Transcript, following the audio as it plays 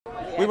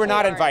We were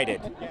not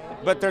invited,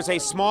 but there's a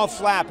small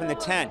flap in the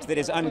tent that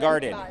is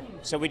unguarded,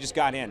 so we just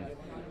got in.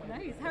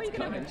 Nice. How are you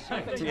going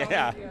to?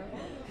 Yeah.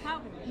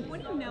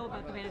 What do you know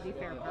about the Vanity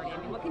Fair party? I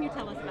mean, what can you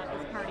tell us about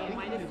this party and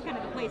why this is kind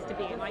of the place to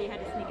be and why you had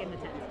to sneak in the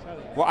tent?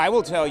 Well, I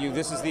will tell you,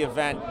 this is the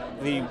event,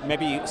 the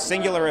maybe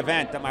singular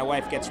event that my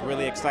wife gets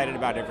really excited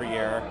about every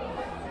year.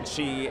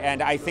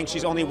 And I think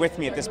she's only with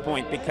me at this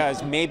point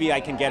because maybe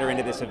I can get her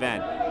into this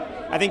event.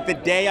 I think the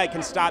day I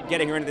can stop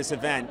getting her into this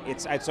event,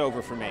 it's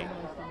over for me.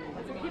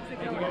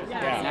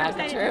 Yeah.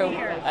 That's true.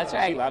 That's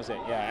right. She loves it,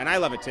 yeah, and I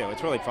love it too.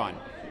 It's really fun.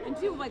 And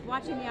too, like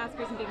watching the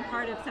Oscars and being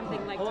part of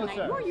something like tonight,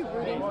 who are you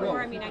rooting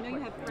for? I mean, I know you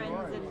have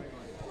friends and...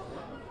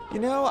 You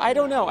know, I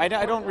don't know. I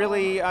don't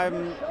really.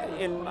 I'm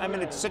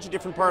in such a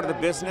different part of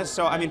the business.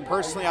 So, I mean,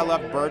 personally, I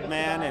love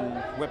Birdman and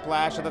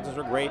Whiplash. I thought those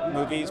were great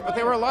movies. But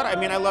there were a lot. I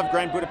mean, I love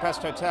Grand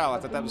Budapest Hotel. I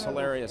thought that was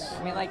hilarious.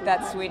 I mean, like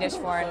that Swedish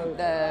foreign,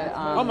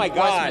 oh my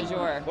God! Force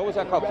Majeure. What was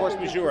that called? Force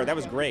Majeure. That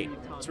was great.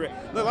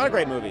 A lot of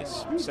great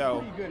movies.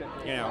 So,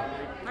 you know.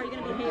 Are you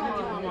going to behave at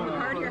the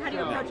party, or how do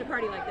you approach a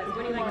party like this?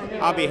 What do you like to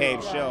do? I'll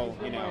behave.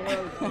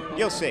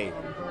 You'll see.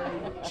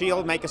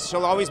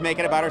 She'll always make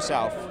it about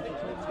herself.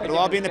 It'll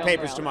all be in the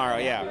papers tomorrow,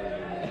 yeah. I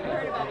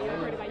heard about you.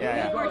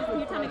 Yeah. Can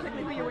you tell me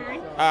quickly who you're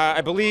wearing?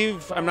 I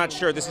believe, I'm not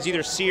sure, this is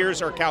either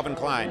Sears or Calvin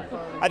Klein.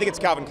 I think it's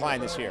Calvin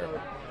Klein this year.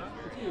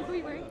 Who are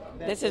you wearing?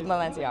 This is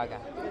Balenciaga.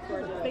 That's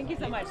gorgeous. Thank you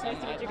so much. Nice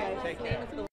to meet you guys.